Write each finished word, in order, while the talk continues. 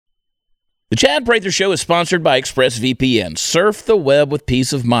The Chad Prather Show is sponsored by ExpressVPN. Surf the web with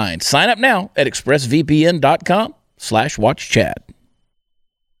peace of mind. Sign up now at expressvpn.com/watchchad.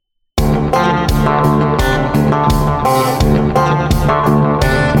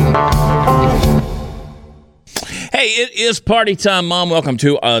 Hey, it is party time, Mom. Welcome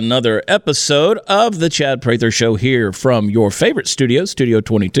to another episode of the Chad Prather Show here from your favorite studio, Studio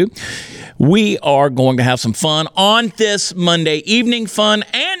 22. We are going to have some fun on this Monday evening, fun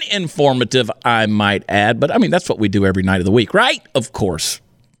and informative, I might add. But, I mean, that's what we do every night of the week, right? Of course.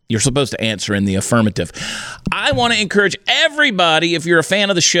 You're supposed to answer in the affirmative. I want to encourage everybody, if you're a fan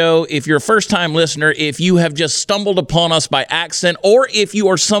of the show, if you're a first-time listener, if you have just stumbled upon us by accident, or if you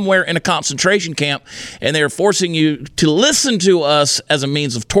are somewhere in a concentration camp and they are forcing you to listen to us as a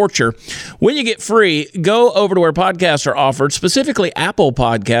means of torture, when you get free, go over to where podcasts are offered, specifically Apple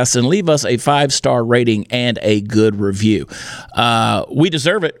Podcasts, and leave us a 5-star rating and a good review. We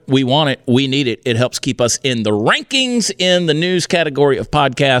deserve it. We want it. We need it. It helps keep us in the rankings in the news category of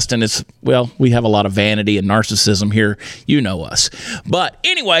podcasts. And it's, well, we have a lot of vanity and narcissism here. You know us. But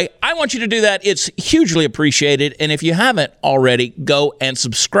anyway, I want you to do that. It's hugely appreciated. And if you haven't already, go and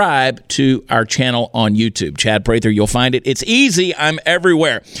subscribe to our channel on YouTube. Chad Prather, you'll find it. It's easy. I'm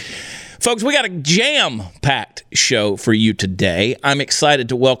everywhere. Folks, we got a jam-packed show for you today. I'm excited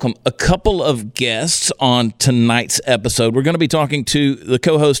to welcome a couple of guests on tonight's episode. We're going to be talking to the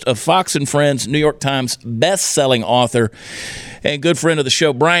co-host of Fox & Friends, New York Times best-selling author, and good friend of the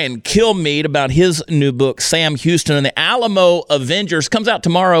show, Brian Kilmeade, about his new book, Sam Houston and the Alamo Avengers. Comes out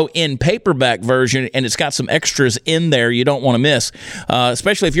tomorrow in paperback version, and it's got some extras in there you don't want to miss,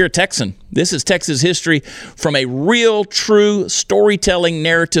 especially if you're a Texan. This is Texas history from a real, true storytelling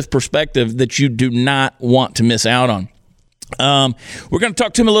narrative perspective that you do not want to miss out on. We're going to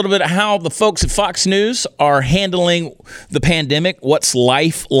talk to him a little bit about how the folks at Fox News are handling the pandemic, what's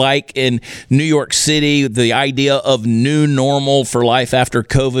life like in New York City, the idea of new normal for life after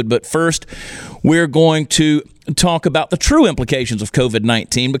COVID. But first, we're going to talk about the true implications of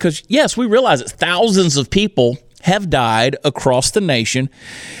COVID-19 because, yes, we realize that thousands of people have died across the nation.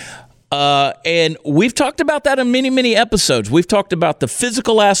 And we've talked about that in many, many episodes. We've talked about the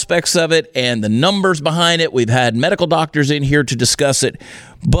physical aspects of it and the numbers behind it. We've had medical doctors in here to discuss it.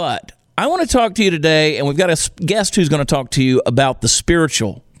 But I want to talk to you today, and we've got a guest who's going to talk to you about the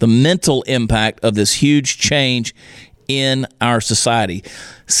spiritual, the mental impact of this huge change in our society.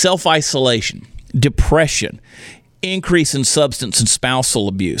 Self-isolation, depression, increase in substance and spousal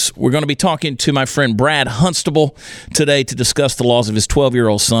abuse. We're going to be talking to my friend Brad Hunstable today to discuss the loss of his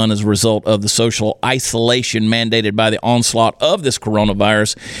 12-year-old son as a result of the social isolation mandated by the onslaught of this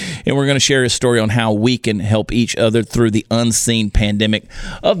coronavirus. And we're going to share his story on how we can help each other through the unseen pandemic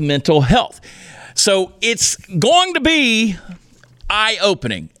of mental health. So it's going to be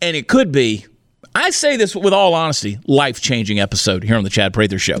eye-opening, and it could be, I say this with all honesty, life-changing episode here on the Chad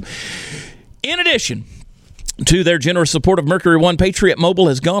Prather Show. In addition to their generous support of Mercury One, Patriot Mobile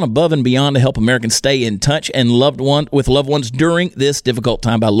has gone above and beyond to help Americans stay in touch and with loved ones during this difficult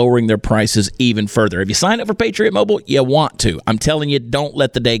time by lowering their prices even further. If you sign up for Patriot Mobile, you want to. I'm telling you, don't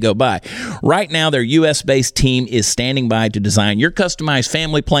let the day go by. Right now, their U.S.-based team is standing by to design your customized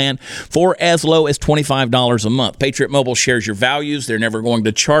family plan for as low as $25 a month. Patriot Mobile shares your values. They're never going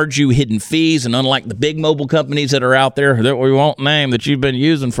to charge you hidden fees, and unlike the big mobile companies that are out there that we won't name that you've been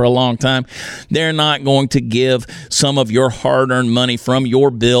using for a long time, they're not going to give some of your hard-earned money from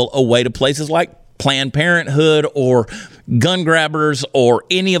your bill away to places like Planned Parenthood or gun grabbers or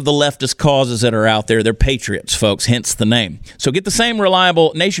any of the leftist causes that are out there. They're patriots, folks, hence the name. So get the same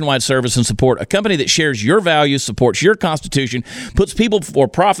reliable nationwide service and support a company that shares your values, supports your Constitution, puts people before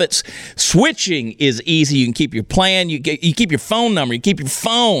profits. Switching is easy. You can keep your plan. You keep your phone number. You keep your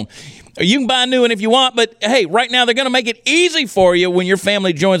phone. You can buy a new one if you want, but hey, right now they're going to make it easy for you when your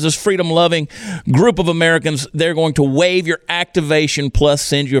family joins this freedom-loving group of Americans. They're going to waive your activation plus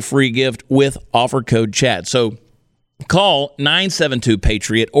send you a free gift with offer code CHAD. So call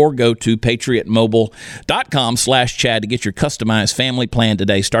 972-PATRIOT or go to patriotmobile.com/Chad to get your customized family plan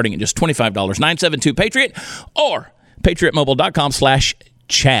today, starting at just $25. 972-PATRIOT or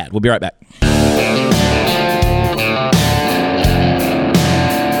patriotmobile.com/Chad. We'll be right back.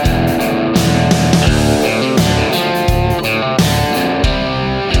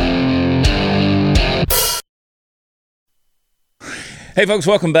 Hey, folks,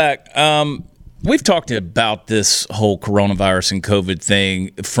 welcome back. We've talked about this whole coronavirus and COVID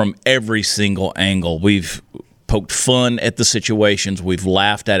thing from every single angle. We've poked fun at the situations. We've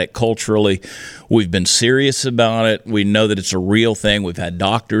laughed at it culturally. We've been serious about it. We know that it's a real thing. We've had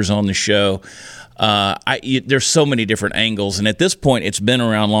doctors on the show. There's so many different angles, and at this point, it's been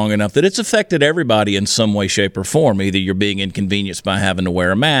around long enough that it's affected everybody in some way, shape, or form. Either you're being inconvenienced by having to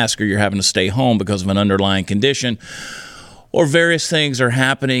wear a mask, or you're having to stay home because of an underlying condition, or various things are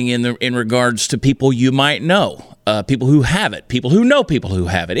happening in regards to people you might know, people who have it, people who know people who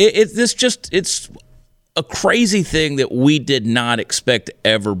have it. It's a crazy thing that we did not expect to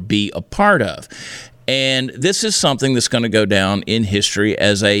ever be a part of. And this is something that's going to go down in history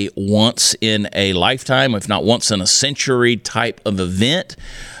as a once in a lifetime, if not once in a century type of event.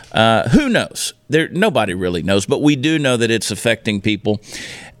 Who knows? Nobody really knows, but we do know that it's affecting people,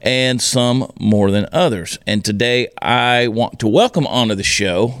 and some more than others. And today I want to welcome onto the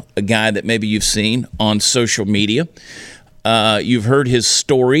show a guy that maybe you've seen on social media. You've heard his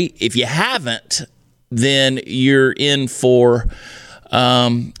story. If you haven't, then you're in for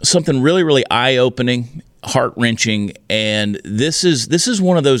something really, really eye-opening, heart-wrenching, and this is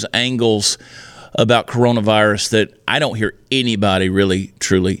one of those angles about coronavirus that I don't hear anybody really,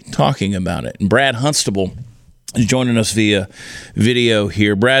 truly talking about it. And Brad Hunstable is joining us via video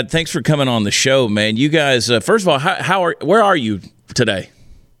here. Brad, thanks for coming on the show, man. You guys, first of all, where are you today?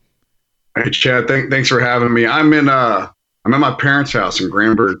 Hey, Chad. Thanks for having me. I'm at my parents' house in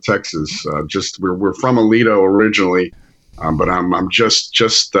Granbury, Texas. We're from Aledo originally, but I'm just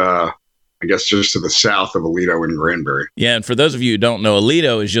I guess just to the south of Aledo in Granbury. Yeah, and for those of you who don't know,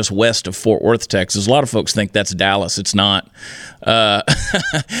 Aledo is just west of Fort Worth, Texas. A lot of folks think that's Dallas. It's not.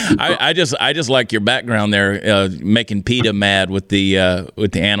 I just like your background there, making PETA mad with the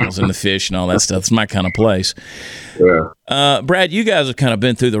animals and the fish and all that stuff. It's my kind of place. Yeah. Brad, you guys have kind of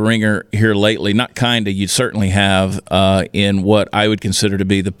been through the ringer here lately. Not kind of, you certainly have, in what I would consider to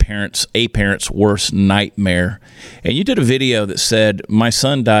be a parent's worst nightmare. And you did a video that said, "My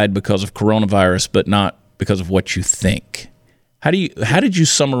son died because of coronavirus, but not because of what you think." How did you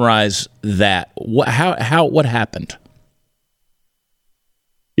summarize that? What happened?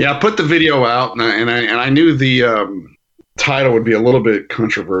 Yeah, I put the video out, and I knew the title would be a little bit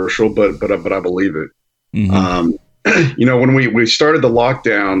controversial, but I believe it. Mm-hmm. When we started the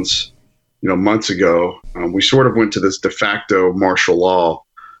lockdowns, months ago, we sort of went to this de facto martial law,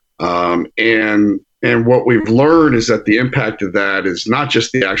 and what we've learned is that the impact of that is not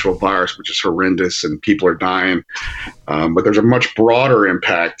just the actual virus, which is horrendous and people are dying, but there's a much broader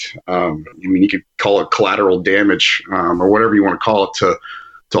impact. You could call it collateral damage, or whatever you want to call it,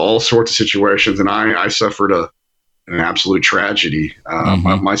 to all sorts of situations. And I suffered an absolute tragedy.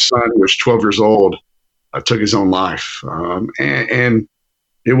 My son, who was 12 years old, took his own life. And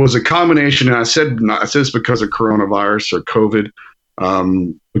it was a combination. And I said this because of coronavirus or COVID,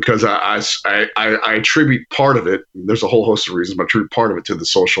 because I attribute part of it. There's a whole host of reasons, but I attribute part of it to the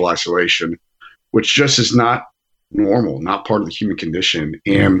social isolation, which just is not normal, not part of the human condition.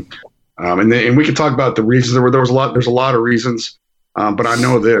 And we can talk about the reasons. There's a lot of reasons. But I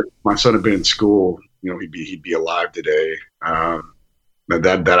know that my son had been in school, he'd be alive today.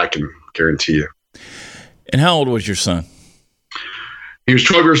 That I can guarantee you. And how old was your son? He was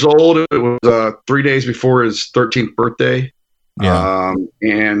 12 years old. It was 3 days before his 13th birthday. Yeah.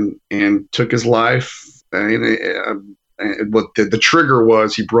 And took his life. And what the trigger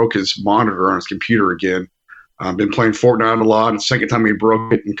was, he broke his monitor on his computer again. Been playing Fortnite a lot. It's the second time he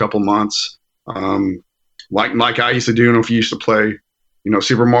broke it in a couple months. Like I used to do, if you used to play,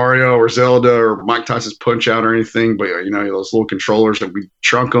 Super Mario or Zelda or Mike Tyson's Punch-Out or anything, but those little controllers that we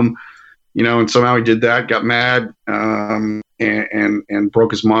trunk them, and somehow he did that, got mad, and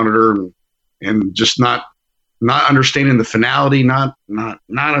broke his monitor, and just not understanding the finality, not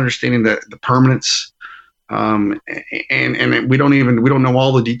understanding the permanence, and we don't know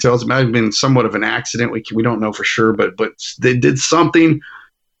all the details. It might have been somewhat of an accident. We don't know for sure, but they did something.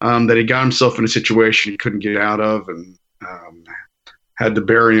 That he got himself in a situation he couldn't get out of, and had to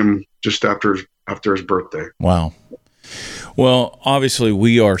bury him just after his birthday. Wow. Well, obviously,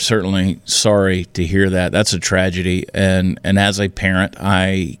 we are certainly sorry to hear that. That's a tragedy, and as a parent,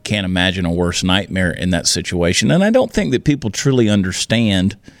 I can't imagine a worse nightmare in that situation. And I don't think that people truly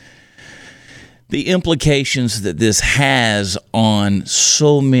understand the implications that this has on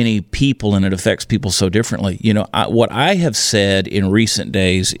so many people, and it affects people so differently. What I have said in recent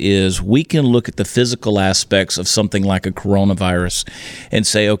days is we can look at the physical aspects of something like a coronavirus and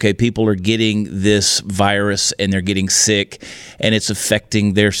say, okay, people are getting this virus and they're getting sick and it's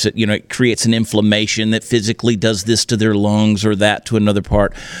affecting their, it creates an inflammation that physically does this to their lungs or that to another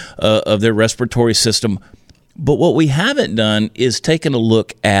part of their respiratory system. But what we haven't done is taken a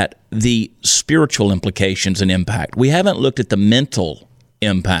look at the spiritual implications and impact. We haven't looked at the mental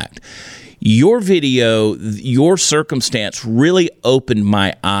impact. Your video, your circumstance really opened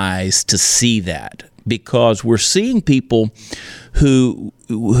my eyes to see that, because we're seeing people who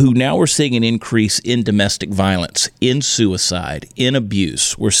now we're seeing an increase in domestic violence, in suicide, in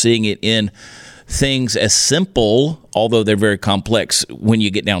abuse. We're seeing it in things as simple, although they're very complex when you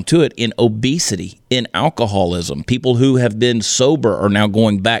get down to it, in obesity, in alcoholism. People who have been sober are now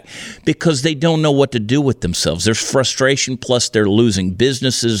going back because they don't know what to do with themselves. There's frustration, plus they're losing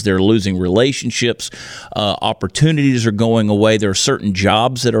businesses, they're losing relationships, opportunities are going away. There are certain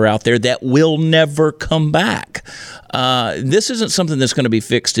jobs that are out there that will never come back. This isn't something that's going to be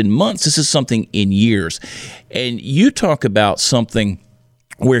fixed in months. This is something in years. And you talk about something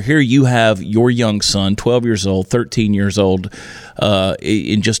where here you have your young son, 12 years old, 13 years old,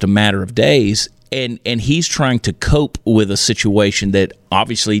 in just a matter of days, and he's trying to cope with a situation that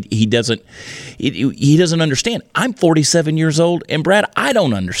obviously he doesn't understand. I'm 47 years old, and Brad, I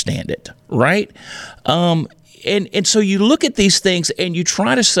don't understand it, right? And so you look at these things and you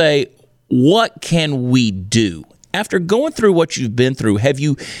try to say, what can we do? After going through what you've been through, have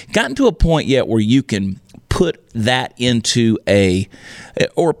you gotten to a point yet where you can put that into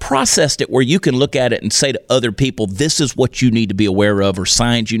or processed it where you can look at it and say to other people, this is what you need to be aware of, or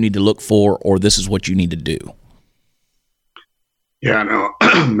signs you need to look for, or this is what you need to do? Yeah, no,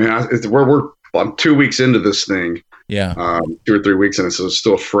 man, I'm 2 weeks into this thing. Yeah. 2 or 3 weeks in, so it's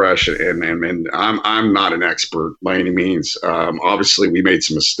still fresh, and I'm not an expert by any means. Obviously we made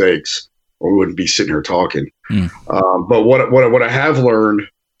some mistakes, or we wouldn't be sitting here talking. But what I have learned,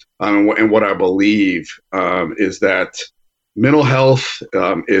 and what I believe is that mental health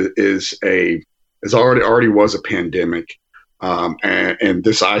is already was a pandemic, and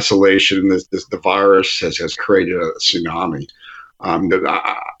this isolation, the virus has created a tsunami.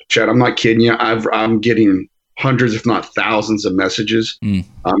 Chad, I'm not kidding you. I'm getting hundreds, if not thousands, of messages. And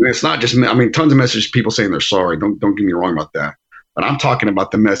it's not just tons of messages, people saying they're sorry. Don't get me wrong about that. But I'm talking about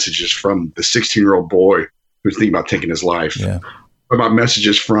the messages from the 16-year-old boy who's thinking about taking his life. Yeah. About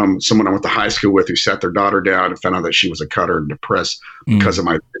messages from someone I went to high school with who sat their daughter down and found out that she was a cutter and depressed because of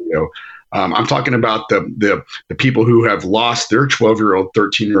my video. I'm talking about the people who have lost their 12-year-old,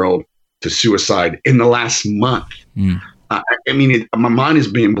 13-year-old to suicide in the last month. My mind is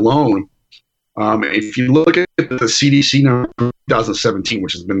being blown. If you look at the CDC number 2017,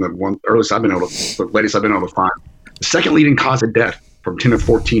 which has been the one latest I've been able to find, the second leading cause of death from 10 to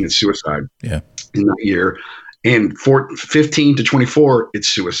 14 is suicide. Yeah. In that year. And 15 to 24, it's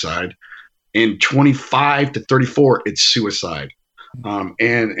suicide. And 25 to 34, it's suicide.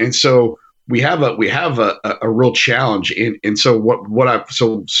 And so we have a real challenge. And so what are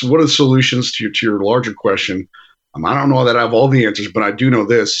the solutions to your larger question? I don't know that I have all the answers, but I do know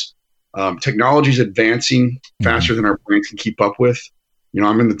this: technology is advancing faster than our brains can keep up with.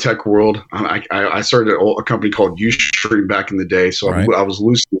 I'm in the tech world. I started a company called Ustream back in the day, so right. I was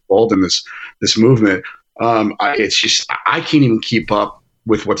loosely involved in this movement. It's just I can't even keep up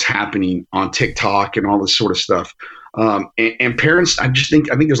with what's happening on TikTok and all this sort of stuff. And parents, I think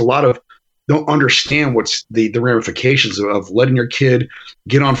there's a lot of don't understand what's the ramifications of letting your kid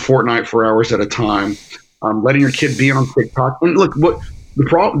get on Fortnite for hours at a time, letting your kid be on TikTok. And look, what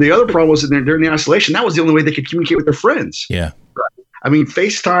the other problem was that during the isolation, that was the only way they could communicate with their friends. Yeah.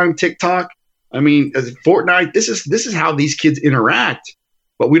 FaceTime, TikTok, Fortnite. This is how these kids interact,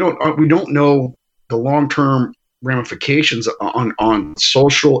 but we don't know the long-term ramifications on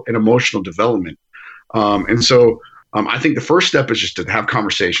social and emotional development. And so I think the first step is just to have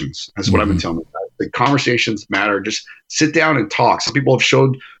conversations. That's what I've been telling them. The conversations matter. Just sit down and talk. Some people have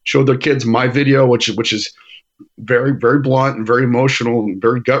showed their kids my video, which is very, very blunt and very emotional and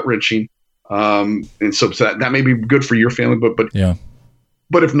very gut-wrenching. And so that may be good for your family, but yeah.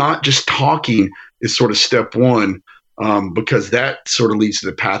 But if not, just talking is sort of step one. Because that sort of leads to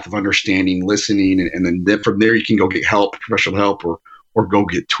the path of understanding, listening, and then from there you can go get help, professional help, or go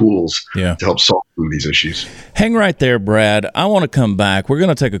get tools to help solve some of these issues. Hang right there, Brad. I want to come back. We're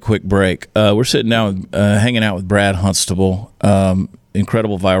going to take a quick break. We're sitting down, hanging out with Brad Huxtable.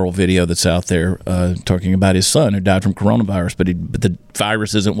 Incredible viral video that's out there talking about his son who died from coronavirus, but the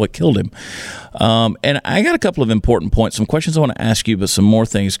virus isn't what killed him. And I got a couple of important points, some questions I want to ask you, but some more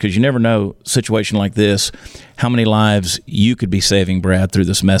things, because you never know, a situation like this, how many lives you could be saving, Brad, through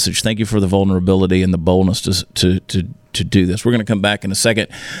this message. Thank you for the vulnerability and the boldness to do this. We're going to come back in a second.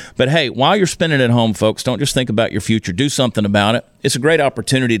 But hey, while you're spending it at home, folks, don't just think about your future. Do something about it. It's a great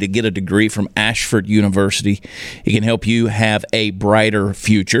opportunity to get a degree from Ashford University. It can help you have a brighter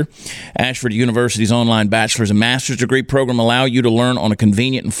future. Ashford University's online bachelor's and master's degree program allow you to learn on a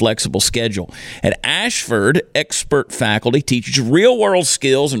convenient and flexible schedule. At Ashford, expert faculty teaches real-world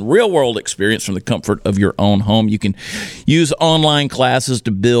skills and real-world experience from the comfort of your own home. You can use online classes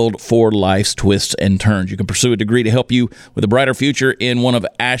to build for life's twists and turns. You can pursue a degree to help you with a brighter future in one of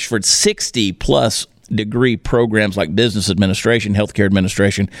Ashford's 60-plus degree programs like business administration, healthcare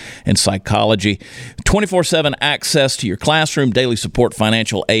administration, and psychology. 24/7 access to your classroom, daily support,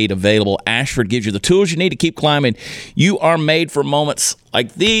 financial aid available. Ashford gives you the tools you need to keep climbing. You are made for moments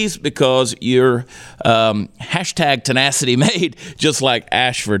like these because you're hashtag tenacity made, just like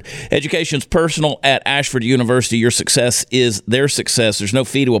Ashford. Education's personal at Ashford University. Your success is their success. There's no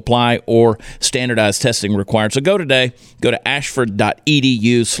fee to apply or standardized testing required. So go today. Go to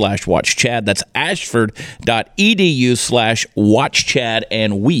ashford.edu/watchchad. That's ashford.edu/watchchad,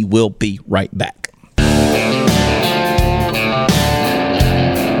 and we will be right back.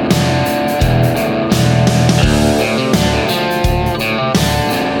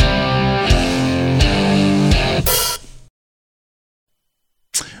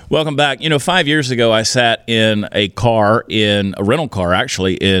 Welcome back. 5 years ago, I sat in a rental car,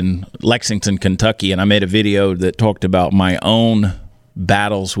 actually, in Lexington, Kentucky, and I made a video that talked about my own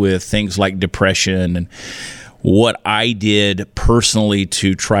battles with things like depression and what I did personally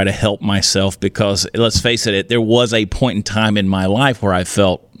to try to help myself, because let's face it, there was a point in time in my life where I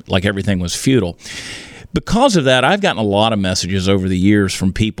felt like everything was futile. Because of that, I've gotten a lot of messages over the years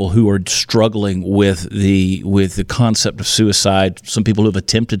from people who are struggling with the concept of suicide. Some people who have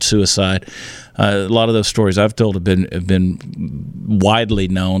attempted suicide. A lot of those stories I've told have been widely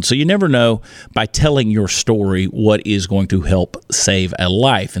known. So you never know by telling your story what is going to help save a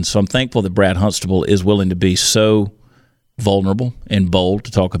life. And so I'm thankful that Brad Huntstable is willing to be so vulnerable and bold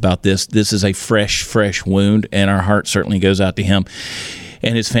to talk about this. This is a fresh wound, and our heart certainly goes out to him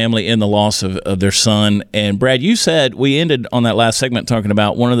and his family in the loss of their son. And Brad, you said, we ended on that last segment talking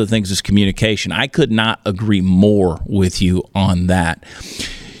about one of the things is communication. I could not agree more with you on that.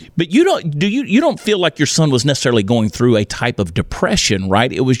 But you don't feel like your son was necessarily going through a type of depression,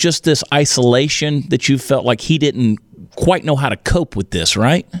 right? It was just this isolation that you felt like he didn't quite know how to cope with this,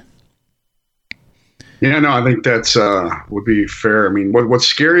 right? Yeah, no, I think that's would be fair. I mean, what's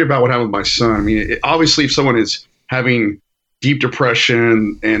scary about what happened with my son? I mean, obviously, if someone is having deep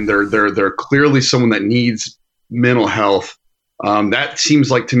depression and they're clearly someone that needs mental health, that seems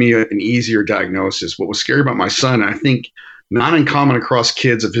like to me an easier diagnosis. What was scary about my son, I think not uncommon across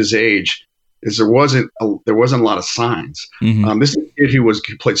kids of his age, is there wasn't a lot of signs. Mm-hmm. This is a kid who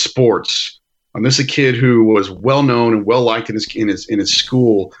played sports. This is a kid who was well known and well liked in his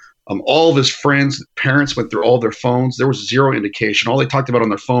school. All of his friends, parents went through all their phones. There was zero indication. All they talked about on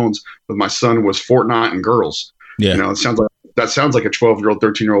their phones with my son was Fortnite and girls. Yeah. It sounds like a 12-year-old,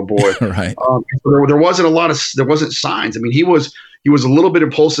 13-year-old boy. Right. There wasn't signs. I mean, he was a little bit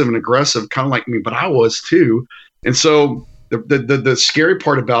impulsive and aggressive, kind of like me, but I was too. And so the scary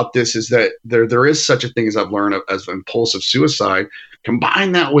part about this is that there is such a thing as I've learned as impulsive suicide.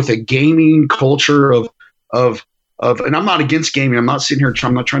 Combine that with a gaming culture of and I'm not against gaming. I'm not sitting here.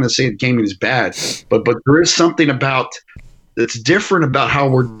 I'm not trying to say that gaming is bad, but there is something that's different about how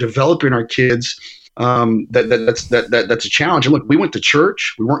we're developing our kids. That's a challenge. And look, we went to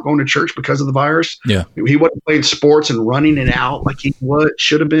church. We weren't going to church because of the virus. Yeah, he wasn't playing sports and running it out like he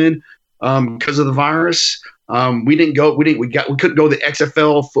should have been because of the virus. We couldn't go to the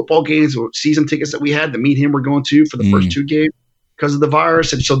XFL football games or season tickets that we had. To meet him, we're going to for the first two games because of the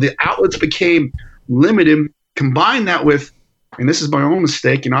virus, and so the outlets became limited. Combine that with, and this is my own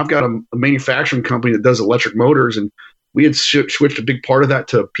mistake. I've got a manufacturing company that does electric motors, and we had switched a big part of that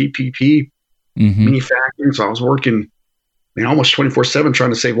to PPP. Mm-hmm. Manufacturing. So I was working almost 24/7 trying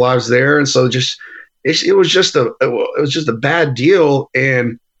to save lives there. And so it was just a bad deal.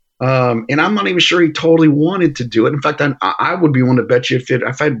 And I'm not even sure he totally wanted to do it. In fact, I would be one to bet you if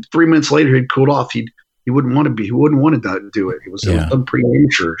I had 3 minutes later he'd cooled off, he wouldn't want to do it. It was done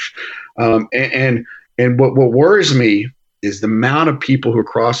premature. And what worries me is the amount of people who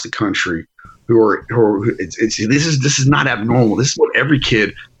across the country this is not abnormal. This is what every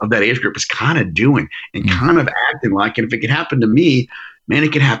kid of that age group is kind of doing and kind of acting like. And if it can happen to me, man,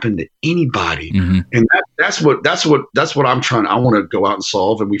 it can happen to anybody. Mm-hmm. And that's what I'm trying. I want to go out and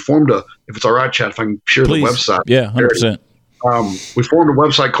solve. And we formed if it's all right, Chad, if I can share the website. Yeah, 100%. We formed a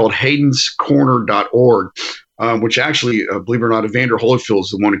website called haydenscorner.org, which actually, believe it or not, Evander Holyfield is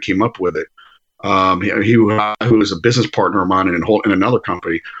the one who came up with it. who was a business partner of mine in another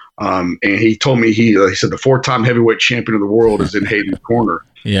company. And he told me, he said the 4-time heavyweight champion of the world is in Hayden's corner.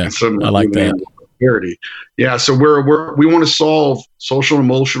 Yeah, I like that. Yeah, so we want to solve social and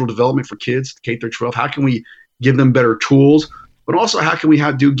emotional development for kids, K through 12. How can we give them better tools, but also how can we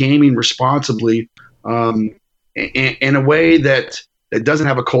do gaming responsibly, in a way that doesn't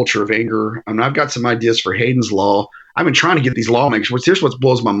have a culture of anger? I mean, I've got some ideas for Hayden's Law. I've been trying to get these lawmakers. Here's what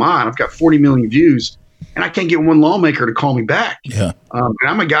blows my mind. I've got 40 million views, and I can't get one lawmaker to call me back. Yeah. And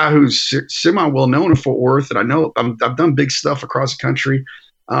I'm a guy who's semi well known in Fort Worth, and I know I've done big stuff across the country.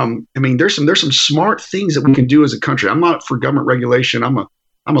 I mean, there's some smart things that we can do as a country. I'm not for government regulation. I'm a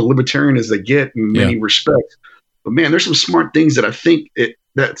libertarian as they get in many respects. But man, there's some smart things that I think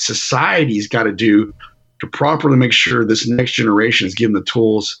that society's got to do to properly make sure this next generation is given the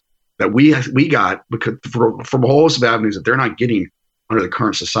tools that we got, because from a host of avenues that they're not getting under the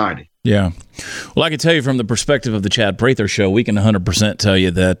current society. Yeah. Well, I can tell you from the perspective of the Chad Prather Show, we can 100% tell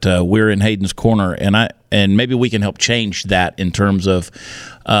you that we're in Hayden's corner, and maybe we can help change that in terms of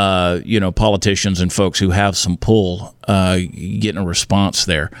politicians and folks who have some pull getting a response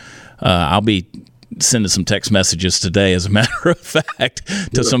there. I'll be sending some text messages today, as a matter of fact,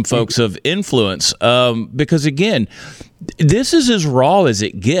 to some folks of influence, because again, this is as raw as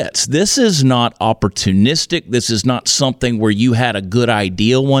it gets. This is not opportunistic. This is not something where you had a good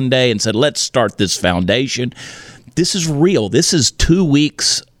idea one day and said, let's start this foundation. This is real. This is 2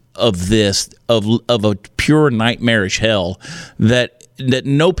 weeks of this, of a pure nightmarish hell that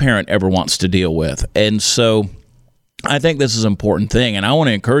no parent ever wants to deal with. And so I think this is an important thing, and I want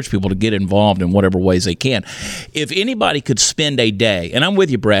to encourage people to get involved in whatever ways they can. If anybody could spend a day, and I'm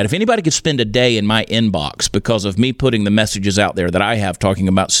with you, Brad, if anybody could spend a day in my inbox because of me putting the messages out there that I have talking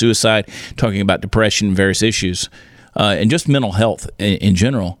about suicide, talking about depression and various issues, and just mental health in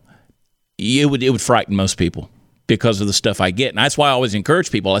general, it would frighten most people because of the stuff I get. And that's why I always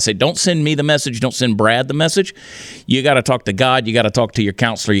encourage people. I say, don't send me the message. Don't send Brad the message. You got to talk to God. You got to talk to your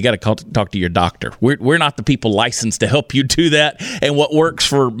counselor. You got to talk to your doctor. We're not the people licensed to help you do that. And what works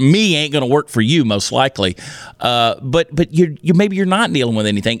for me ain't going to work for you, most likely. But you maybe you're not dealing with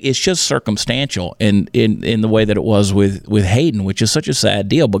anything. It's just circumstantial in the way that it was with Hayden, which is such a sad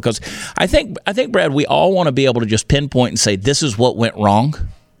deal, because I think, Brad, we all want to be able to just pinpoint and say, this is what went wrong.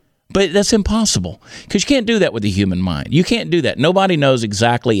 But that's impossible, because you can't do that with the human mind. You can't do that. Nobody knows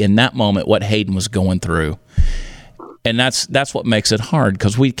exactly in that moment what Hayden was going through. And that's what makes it hard,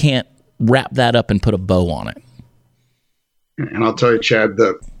 because we can't wrap that up and put a bow on it. And I'll tell you, Chad,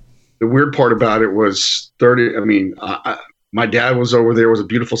 the weird part about it was my dad was over there. It was a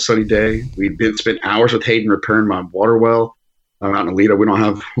beautiful sunny day. We'd spent hours with Hayden repairing my water well. Out in Alita, we don't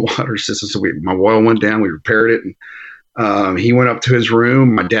have water system, so my well went down. We repaired it, and he went up to his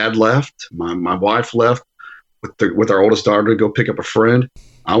room. My dad left. My wife left with our oldest daughter to go pick up a friend.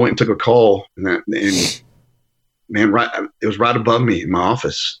 I went and took a call, and it was right above me in my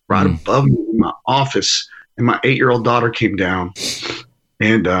office. Above me in my office, and my 8-year-old daughter came down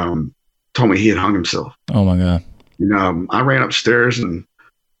and told me he had hung himself. Oh my God! I ran upstairs, and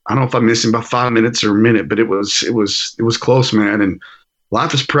I don't know if I missed him by 5 minutes or a minute, but it was close, man. And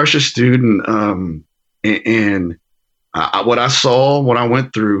life is precious, dude. And what I saw, what I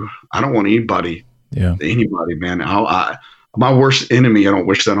went through, I don't want anybody, man. My worst enemy, I don't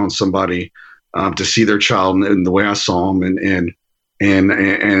wish that on somebody, to see their child in the way I saw them, and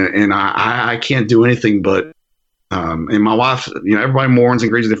I can't do anything but, and my wife, everybody mourns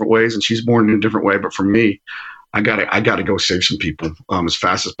and grieves in different ways, and she's mourning in a different way. But for me, I gotta go save some people as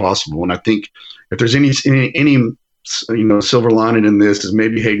fast as possible. And I think if there's any silver lining in this, is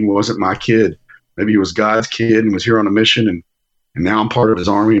maybe Hayden wasn't my kid. Maybe he was God's kid and was here on a mission, and now I'm part of his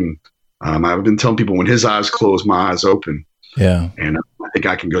army. And I've been telling people, when his eyes close, my eyes open. Yeah. And I think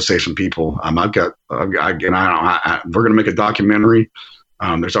I can go save some people. We're going to make a documentary.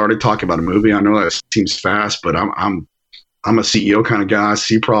 There's already talk about a movie. I know that seems fast, but I'm a CEO kind of guy.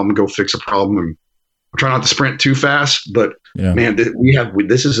 See a problem, go fix a problem, and I try not to sprint too fast. But man, they're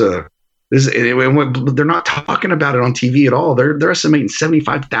not talking about it on TV at all. They're estimating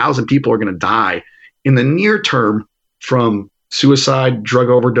 75,000 people are going to die in the near term from suicide, drug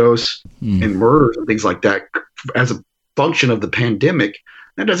overdose, and murder and things like that as a function of the pandemic.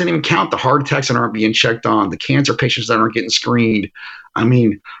 That doesn't even count the heart attacks that aren't being checked on, the cancer patients that aren't getting screened. I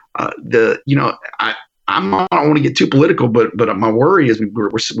mean, I don't want to get too political, but my worry is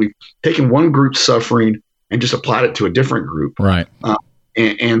we've taken one group's suffering and just applied it to a different group. Right.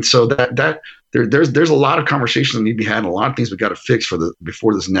 And so there's a lot of conversations that need to be had, and a lot of things we got to fix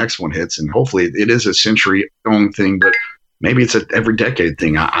before this next one hits. And hopefully it is a century-long thing, but maybe it's an every decade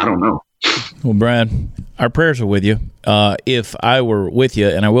thing. I don't know. Well, Brad, our prayers are with you. If I were with you,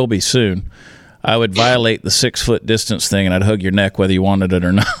 and I will be soon, I would violate the 6-foot distance thing, and I'd hug your neck whether you wanted it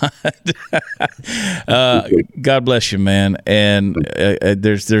or not. God bless you, man. And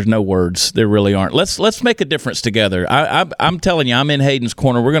there's no words. There really aren't. Let's make a difference together. I'm telling you, I'm in Hayden's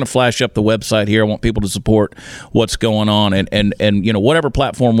corner. We're going to flash up the website here. I want people to support what's going on, and whatever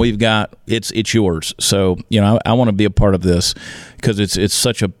platform we've got, it's yours. So I want to be a part of this because it's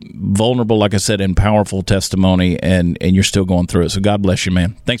such a vulnerable, like I said, and powerful testimony, and you're still going through it. So God bless you,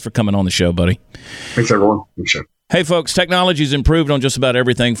 man. Thanks for coming on the show, buddy. Thanks, everyone. Thanks, Chad. Hey, folks, technology's improved on just about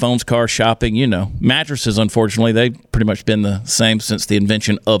everything, phones, cars, shopping, Mattresses, unfortunately, they've pretty much been the same since the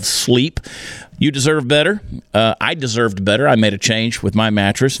invention of sleep. You deserve better. I deserved better. I made a change with my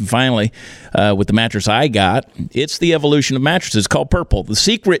mattress. And finally, with the mattress I got, it's the evolution of mattresses called Purple. The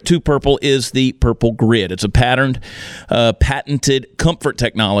secret to Purple is the Purple Grid. It's a patented comfort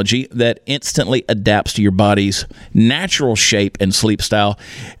technology that instantly adapts to your body's natural shape and sleep style.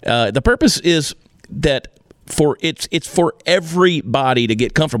 The purpose is that it's for everybody to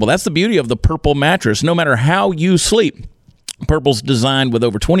get comfortable. That's the beauty of the Purple mattress. No matter how you sleep, Purple's designed with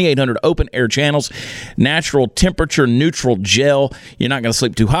over 2,800 open air channels, natural temperature neutral gel. You're not going to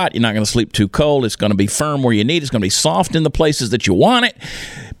sleep too hot. You're not going to sleep too cold. It's going to be firm where you need. It's going to be soft in the places that you want it.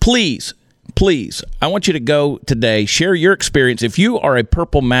 Please, I want you to go today, share your experience. If you are a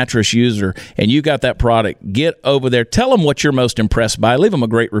Purple mattress user and you got that product, get over there. Tell them what you're most impressed by. Leave them a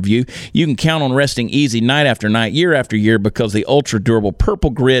great review. You can count on resting easy night after night, year after year, because the ultra-durable Purple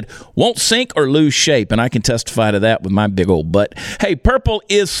Grid won't sink or lose shape, and I can testify to that with my big old butt. Hey, Purple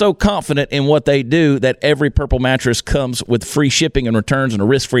is so confident in what they do that every Purple mattress comes with free shipping and returns and a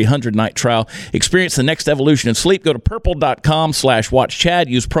risk-free 100-night trial. Experience the next evolution in sleep. Go to purple.com/watchchad.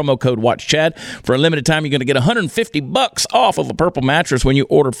 Use promo code WatchChad. For a limited time, you're going to get $150 off of a Purple mattress when you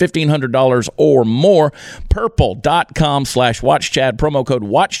order $1,500 or more. Purple.com/WatchChad. Promo code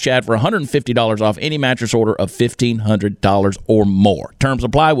WatchChad for $150 off any mattress order of $1,500 or more. Terms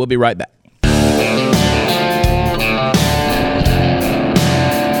apply. We'll be right back.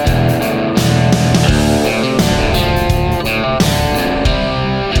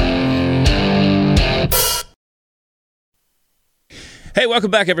 Hey,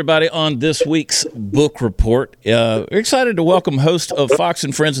 welcome back, everybody, on this week's book report. We're excited to welcome host of Fox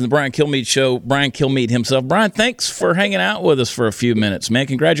and Friends and the Brian Kilmeade Show, Brian Kilmeade himself. Brian, thanks for hanging out with us for a few minutes, man.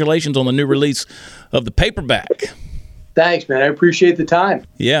 Congratulations on the new release of the paperback. Thanks, man. I appreciate the time.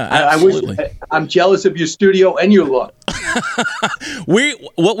 Yeah, absolutely. I'm jealous of your studio and your look.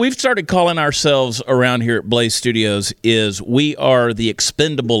 What we've started calling ourselves around here at Blaze Studios is we are the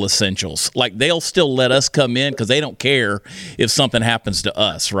expendable essentials. Like, they'll still let us come in because they don't care if something happens to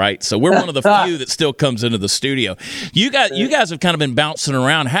us, right? So we're one of the few that still comes into the studio. You guys have kind of been bouncing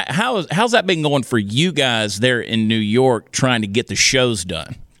around. How's that been going for you guys there in New York trying to get the shows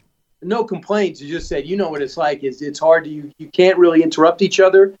done? No complaints. You just said, you know what it's like. It's hard. You can't really interrupt each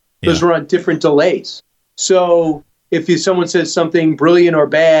other because we're on different delays. So if someone says something brilliant or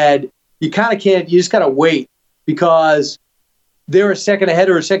bad, you kind of can't. You just got to wait because they're a second ahead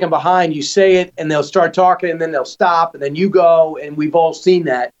or a second behind. You say it, and they'll start talking, and then they'll stop, and then you go, and we've all seen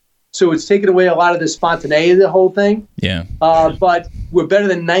that. So it's taken away a lot of the spontaneity of the whole thing. Yeah. But we're better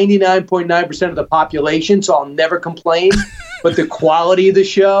than 99.9% of the population, so I'll never complain. But the quality of the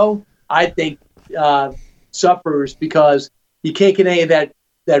show, I think, suffers because you can't get any of that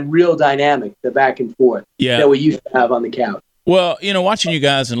real dynamic, the back and forth that we used to have on the couch. Well, watching you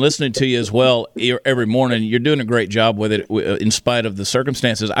guys and listening to you as well every morning, you're doing a great job with it in spite of the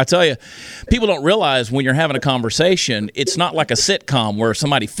circumstances. I tell you, people don't realize when you're having a conversation, it's not like a sitcom where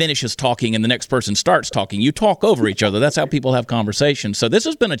somebody finishes talking and the next person starts talking. You talk over each other. That's how people have conversations. So this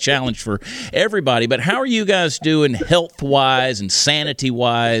has been a challenge for everybody. But how are you guys doing health-wise and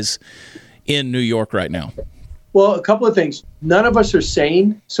sanity-wise in New York right now? Well, a couple of things. None of us are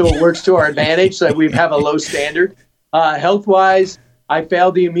sane, so it works to our advantage. So we have a low standard. Health-wise, I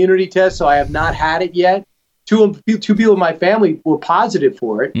failed the immunity test, so I have not had it yet. Two people in my family were positive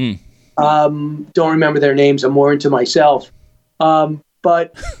for it. Don't remember their names. I'm more into myself.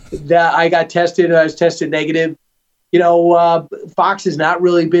 But that I got tested. I was tested negative. Fox has not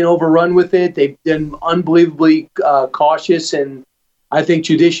really been overrun with it. They've been unbelievably cautious and I think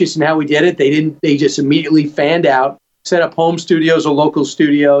judicious in how we did it. They just immediately fanned out, set up home studios or local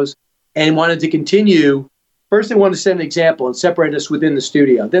studios, and wanted to continue. First, they wanted to set an example and separate us within the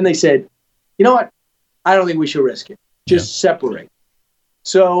studio. Then they said, you know what? I don't think we should risk it. Just separate.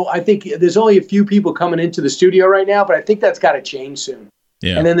 So I think there's only a few people coming into the studio right now, but I think that's got to change soon.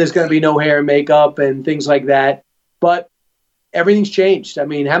 Yeah. And then there's going to be no hair and makeup and things like that. But everything's changed. I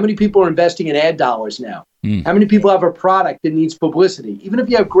mean, how many people are investing in ad dollars now? How many people have a product that needs publicity? Even if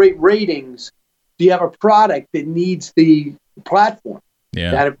you have great ratings, do you have a product that needs the platform?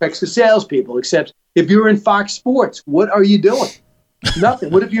 Yeah. That affects the salespeople. Except if you're in Fox Sports, what are you doing?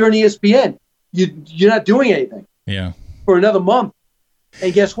 Nothing. What if you're in ESPN? You're not doing anything. Yeah. For another month.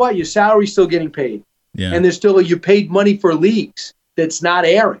 And guess what? Your salary's still getting paid. Yeah. And there's still you paid money for leagues that's not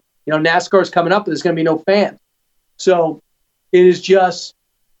airing. You know, NASCAR's coming up, but there's going to be no fans. So it is just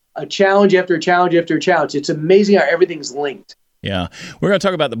a challenge after a challenge after a challenge. It's amazing how everything's linked. Yeah, we're going to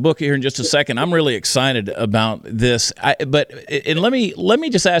talk about the book here in just a second. I'm really excited about this. But let me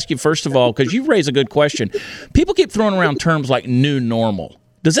just ask you first of all, because you've raised a good question. People keep throwing around terms like new normal.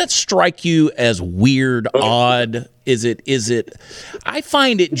 Does that strike you as weird, odd? Is it? I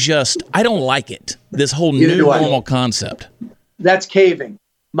find it I don't like it. This whole new normal concept. That's caving.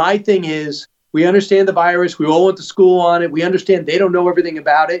 My thing is, we understand the virus. We all went to school on it. We understand they don't know everything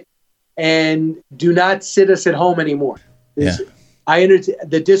about it, and do not sit us at home anymore. Yeah. I understand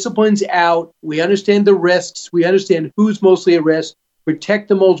the discipline's out. We understand the risks. We understand who's mostly at risk. Protect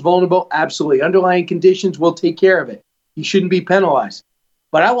the most vulnerable. Absolutely. Underlying conditions, we'll take care of it. You shouldn't be penalized.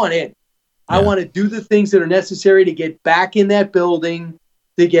 But I want in. Yeah. I want to do the things that are necessary to get back in that building,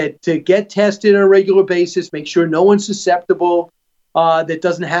 to get tested on a regular basis, make sure no one's susceptible that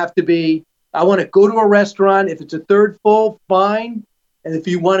doesn't have to be. I want to go to a restaurant. If it's a third full, fine. And if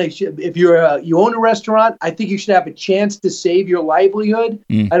you you own a restaurant, I think you should have a chance to save your livelihood.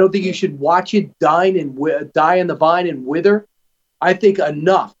 I don't think you should watch it die on the vine and wither. I think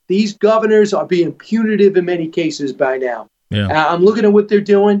enough. These governors are being punitive in many cases by now. Yeah. I'm looking at what they're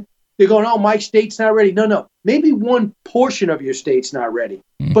doing. They're going, oh, my state's not ready. No. Maybe one portion of your state's not ready,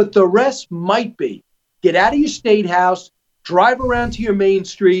 but the rest might be. Get out of your state house, drive around to your main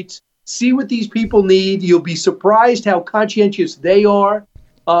streets, see what these people need. You'll be surprised how conscientious they are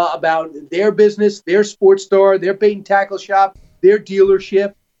about their business, their sports store, their bait and tackle shop, their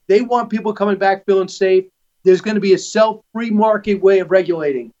dealership. They want people coming back feeling safe. There's going to be a self-free market way of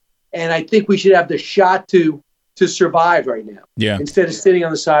regulating. And I think we should have the shot to survive right now, instead of sitting on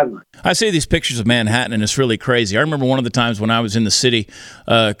the sideline. I see these pictures of Manhattan, and it's really crazy. I remember one of the times when I was in the city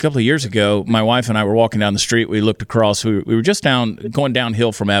a couple of years ago, my wife and I were walking down the street. We looked across. We were just going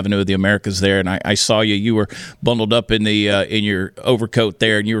downhill from Avenue of the Americas there, and I saw you. You were bundled up in your overcoat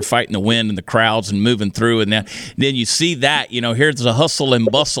there, and you were fighting the wind and the crowds and moving through. And then you see that, here's the hustle and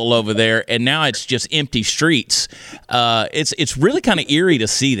bustle over there, and now it's just empty streets. It's really kind of eerie to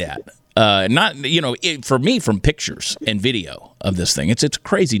see that. For me, from pictures and video of this thing, it's a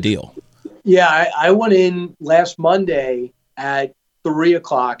crazy deal. Yeah, I went in last Monday at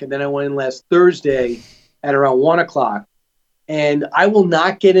 3:00, and then I went in last Thursday at around 1:00. And I will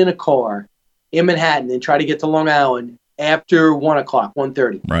not get in a car in Manhattan and try to get to Long Island after 1:00,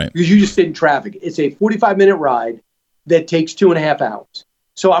 1:30. Right. Because you just sit in traffic. It's a 45-minute ride that takes 2.5 hours.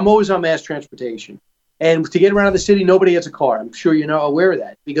 So I'm always on mass transportation. And to get around the city, nobody has a car. I'm sure you're not aware of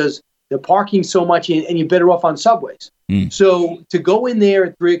that because the parking so much, and you're better off on subways. So to go in there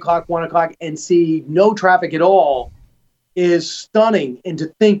at 3:00, 1:00, and see no traffic at all is stunning. And to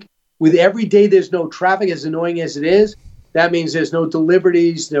think with every day there's no traffic, as annoying as it is, that means there's no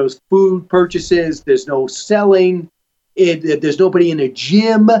deliveries, there's food purchases, there's no selling, there's nobody in a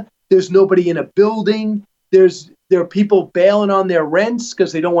gym, there's nobody in a building, there are people bailing on their rents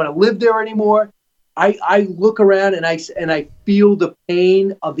because they don't want to live there anymore. I look around and I feel the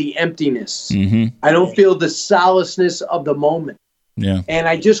pain of the emptiness. Mm-hmm. I don't feel the solaceness of the moment. Yeah. And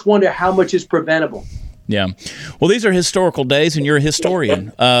I just wonder how much is preventable. Yeah. Well, these are historical days, and you're a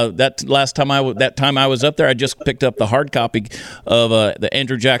historian. That time I was up there, I just picked up the hard copy of the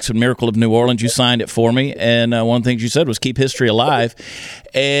Andrew Jackson Miracle of New Orleans. You signed it for me, and one of the things you said was keep history alive.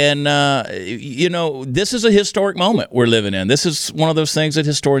 And, this is a historic moment we're living in. This is one of those things that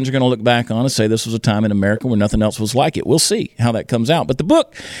historians are going to look back on and say this was a time in America where nothing else was like it. We'll see how that comes out. But the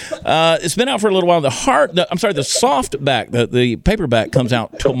book, it's been out for a little while. The softback, the paperback comes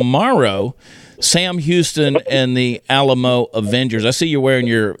out tomorrow. Sam Houston and the Alamo Avengers. I see you're wearing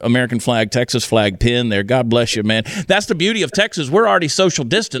your American flag, Texas flag pin there. God bless you, man. That's the beauty of Texas. We're already social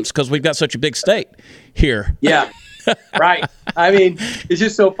distance because we've got such a big state here. Yeah, right. I mean, it's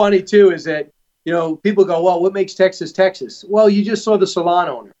just so funny, too, is that, people go, well, what makes Texas Texas? Well, you just saw the salon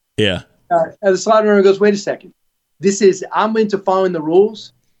owner. Yeah. And the salon owner goes, wait a second. I'm into following the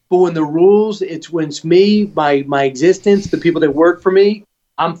rules, but when the rules, when it's me, my existence, the people that work for me,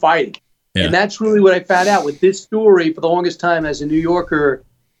 I'm fighting. Yeah. And that's really what I found out with this story for the longest time as a New Yorker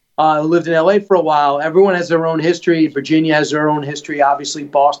who lived in L.A. for a while. Everyone has their own history. Virginia has their own history. Obviously,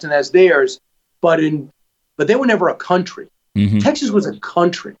 Boston has theirs. But they were never a country. Mm-hmm. Texas was a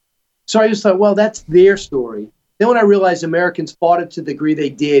country. So I just thought, well, that's their story. Then when I realized Americans fought it to the degree they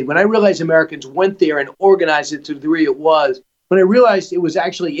did, when I realized Americans went there and organized it to the degree it was, when I realized it was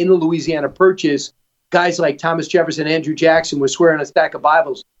actually in the Louisiana Purchase, guys like Thomas Jefferson and Andrew Jackson were swearing a stack of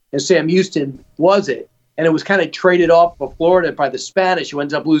Bibles, and Sam Houston was it. And it was kind of traded off for Florida by the Spanish, who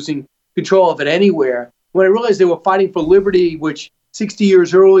ended up losing control of it anywhere. When I realized they were fighting for liberty, which 60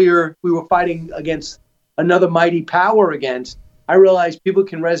 years earlier we were fighting against another mighty power against, I realized people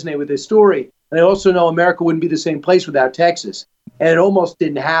can resonate with this story. And I also know America wouldn't be the same place without Texas. And it almost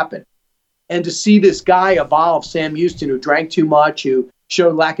didn't happen. And to see this guy evolve, Sam Houston, who drank too much, who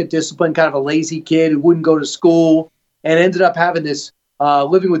showed lack of discipline, kind of a lazy kid who wouldn't go to school, and ended up having this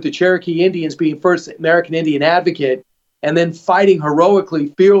living with the Cherokee Indians, being first American Indian advocate, and then fighting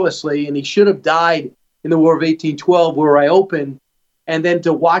heroically, fearlessly. And he should have died in the War of 1812, where I opened. And then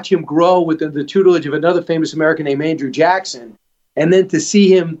to watch him grow with the tutelage of another famous American named Andrew Jackson. And then to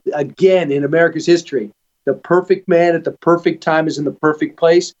see him again in America's history, the perfect man at the perfect time is in the perfect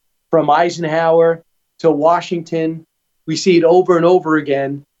place. From Eisenhower to Washington, we see it over and over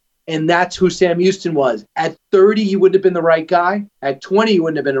again. And that's who Sam Houston was. At 30, he wouldn't have been the right guy. At 20, he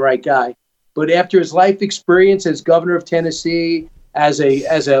wouldn't have been the right guy. But after his life experience as governor of Tennessee, as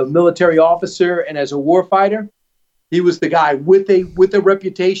a military officer, and as a warfighter, he was the guy with a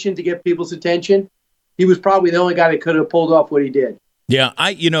reputation to get people's attention. He was probably the only guy that could have pulled off what he did. Yeah,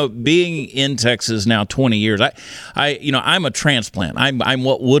 being in Texas now 20 years, I'm a transplant. I'm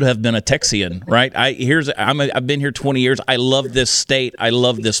what would have been a Texian, right? I've been here 20 years. I love this state. I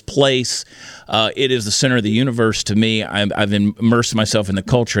love this place. It is the center of the universe to me. I've immersed myself in the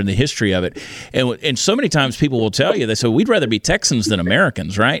culture and the history of it. And so many times people will tell you, they say, we'd rather be Texans than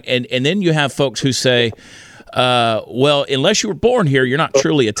Americans, right? And then you have folks who say, well, unless you were born here, you're not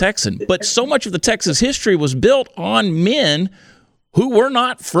truly a Texan. But so much of the Texas history was built on men who were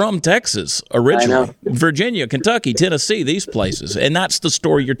not from Texas originally. Virginia, Kentucky, Tennessee, these places. And that's the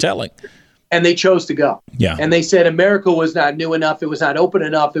story you're telling. And they chose to go. Yeah. And they said America was not new enough. It was not open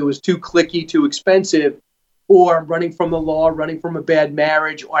enough. It was too cliquey, too expensive. Or I'm running from the law, running from a bad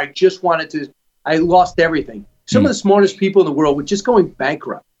marriage. Or I lost everything. Some of the smartest people in the world were just going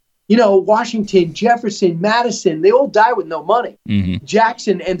bankrupt. Washington, Jefferson, Madison, they all died with no money. Mm-hmm.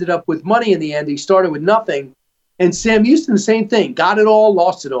 Jackson ended up with money in the end. He started with nothing. And Sam Houston, the same thing. Got it all,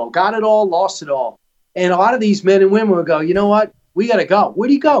 lost it all. Got it all, lost it all. And a lot of these men and women would go, you know what? We got to go. Where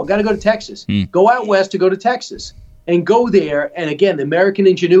do you go? Got to go to Texas. Go out west to go to Texas. And go there. And again, the American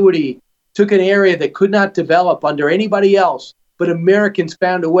ingenuity took an area that could not develop under anybody else. But Americans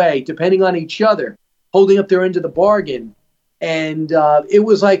found a way, depending on each other, holding up their end of the bargain. And it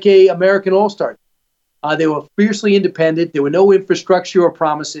was like a American all-star. They were fiercely independent. There were no infrastructure or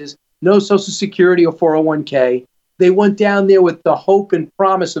promises, no Social Security or 401k. They went down there with the hope and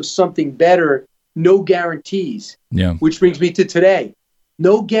promise of something better, no guarantees. Yeah. Which brings me to today.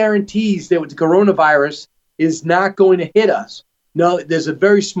 No guarantees that the coronavirus is not going to hit us. No, there's a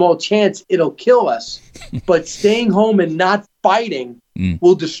very small chance it'll kill us. But staying home and not fighting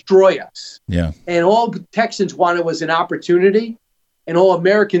will destroy us. Yeah. And all Texans wanted was an opportunity, and all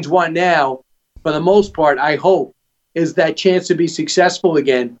Americans want now, for the most part, I hope, is that chance to be successful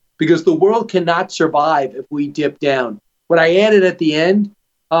again, because the world cannot survive if we dip down. What I added at the end,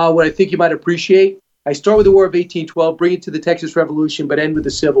 what I think you might appreciate, I start with the War of 1812, bring it to the Texas Revolution, but end with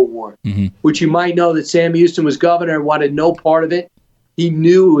the Civil War, which you might know that Sam Houston was governor and wanted no part of it. He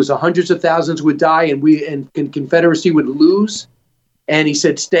knew it was hundreds of thousands would die and Confederacy would lose. And he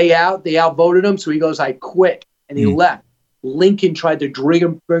said, stay out. They outvoted him. So he goes, I quit. And he left. Lincoln tried to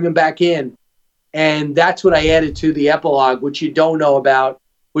bring him back in. And that's what I added to the epilogue, which you don't know about,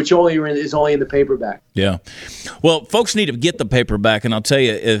 which is only in the paperback. Yeah. Well, folks need to get the paperback, and I'll tell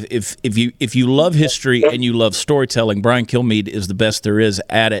you, if you love history and you love storytelling, Brian Kilmeade is the best there is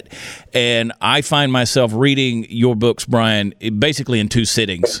at it. And I find myself reading your books, Brian, basically in 2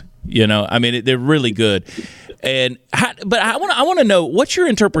 sittings. They're really good. But I want to know, what's your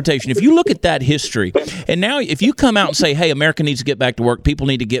interpretation? If you look at that history, and now if you come out and say, hey, America needs to get back to work, people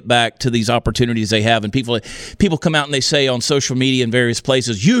need to get back to these opportunities they have, and people come out and they say on social media and various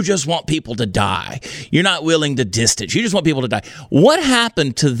places, you just want people to die. You're not willing to distance. You just want people to die. What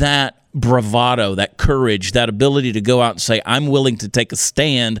happened to that bravado, that courage, that ability to go out and say, I'm willing to take a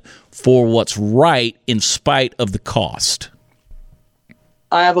stand for what's right in spite of the cost?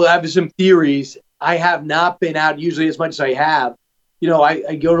 I have some theories. I have not been out usually as much as I have.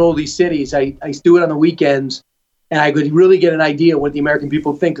 I go to all these cities. I do it on the weekends, and I could really get an idea what the American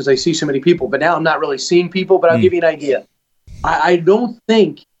people think because I see so many people. But now I'm not really seeing people, but I'll give you an idea. I don't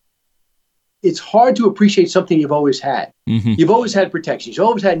think it's hard to appreciate something you've always had. Mm-hmm. You've always had protections. You've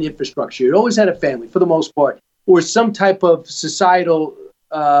always had an infrastructure. You've always had a family for the most part, or some type of societal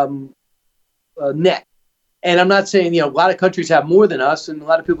net. And I'm not saying, a lot of countries have more than us, and a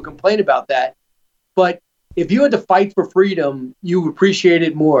lot of people complain about that. But if you had to fight for freedom, you appreciate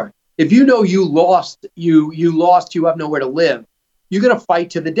it more. If you know you lost, you have nowhere to live, you're going to fight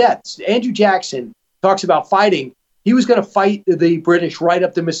to the death. Andrew Jackson talks about fighting. He was going to fight the British right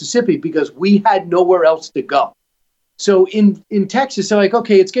up the Mississippi because we had nowhere else to go. So in Texas, they're like,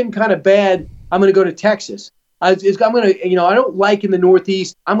 okay, it's getting kind of bad. I'm going to go to Texas. I'm going to, I don't like in the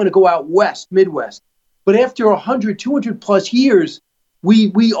Northeast. I'm going to go out west, Midwest. But after 100, 200 plus years,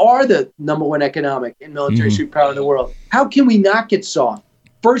 we are the number one economic and military superpower in the world. How can we not get soft?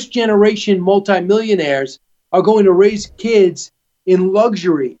 First generation multimillionaires are going to raise kids in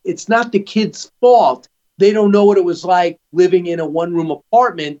luxury. It's not the kids' fault. They don't know what it was like living in a one-room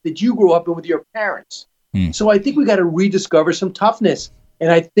apartment that you grew up in with your parents. So I think we got to rediscover some toughness.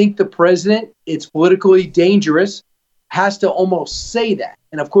 And I think the president, it's politically dangerous, has to almost say that.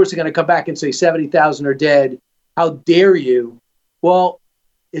 And of course, they're going to come back and say 70,000 are dead. How dare you? Well,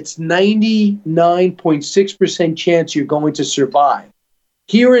 it's 99.6% chance you're going to survive.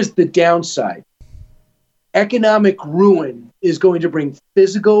 Here is the downside. Economic ruin is going to bring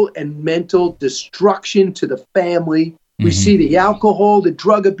physical and mental destruction to the family. We see the alcohol, the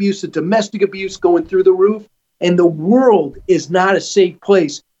drug abuse, the domestic abuse going through the roof. And the world is not a safe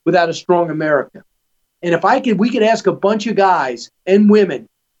place without a strong America. And if we could ask a bunch of guys and women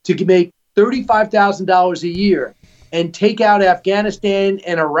to make $35,000 a year and take out Afghanistan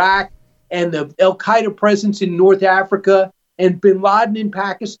and Iraq and the Al Qaeda presence in North Africa and bin Laden in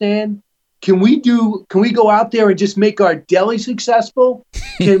Pakistan, can we go out there and just make our deli successful?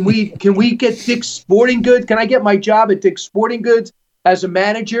 Can we get Dick's Sporting Goods? Can I get my job at Dick's Sporting Goods as a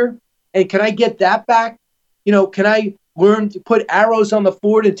manager? And can I get that back? Can I learn to put arrows on the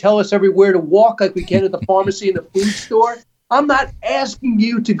Ford and tell us everywhere to walk like we can at the pharmacy and the food store? I'm not asking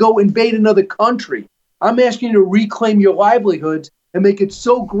you to go invade another country. I'm asking you to reclaim your livelihoods and make it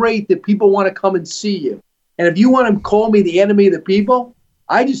so great that people want to come and see you. And if you want to call me the enemy of the people,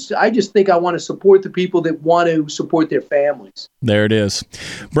 I just think I want to support the people that want to support their families. There it is.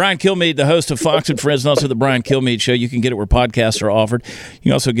 Brian Kilmeade, the host of Fox and Friends, and also the Brian Kilmeade Show. You can get it where podcasts are offered. You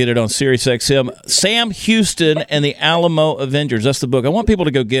can also get it on SiriusXM. Sam Houston and the Alamo Avengers. That's the book. I want people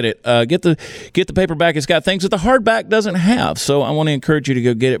to go get it. Get the paperback. It's got things that the hardback doesn't have. So I want to encourage you to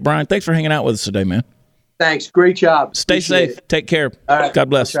go get it. Brian, thanks for hanging out with us today, man. Thanks. Great job. Stay Appreciate safe. it. Take care. All right. God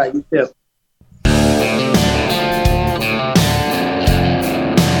bless. That's right. You too.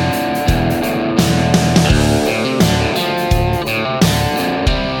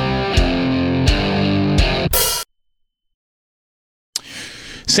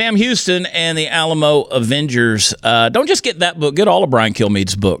 Sam Houston and the Alamo Avengers. Don't just get that book. Get all of Brian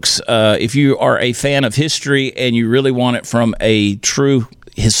Kilmeade's books. If you are a fan of history and you really want it from a true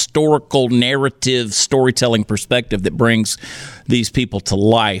historical narrative storytelling perspective that brings these people to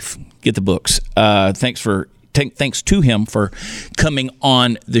life, get the books. Thanks to him for coming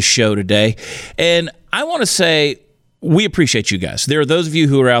on the show today. And I want to say, we appreciate you guys. There are those of you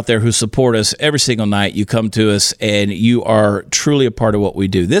who are out there who support us every single night. You come to us and you are truly a part of what we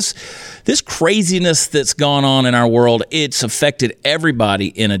do. This craziness that's gone on in our world, it's affected everybody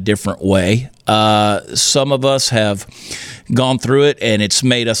in a different way. Some of us have gone through it and it's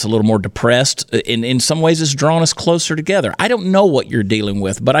made us a little more depressed. In some ways, it's drawn us closer together. I don't know what you're dealing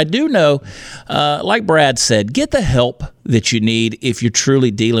with, but I do know, like Brad said, get the help that you need if you're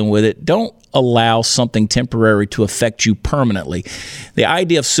truly dealing with it. Don't allow something temporary to affect you permanently. The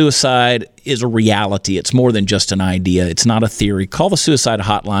idea of suicide is a reality. It's more than just an idea. It's not a theory. Call the suicide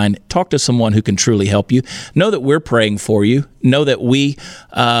hotline. Talk to someone who can truly help you. Know that we're praying for you. Know that we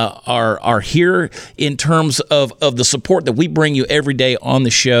are here in terms of the support that we bring you every day on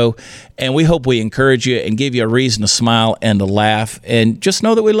the show. And we hope we encourage you and give you a reason to smile and to laugh. And just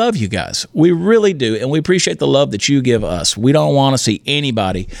know that we love you guys. We really do. And we appreciate the love that you give us. We don't want to see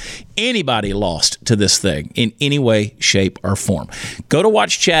anybody lost to this thing in any way, shape, or form. Go to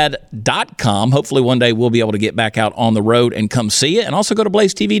watchchad.com. Hopefully one day we'll be able to get back out on the road and come see you. And also go to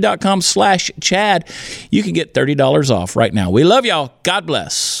blazetv.com/Chad. You can get $30 off right now. We love y'all. God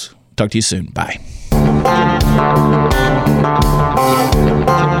bless. Talk to you soon. Bye.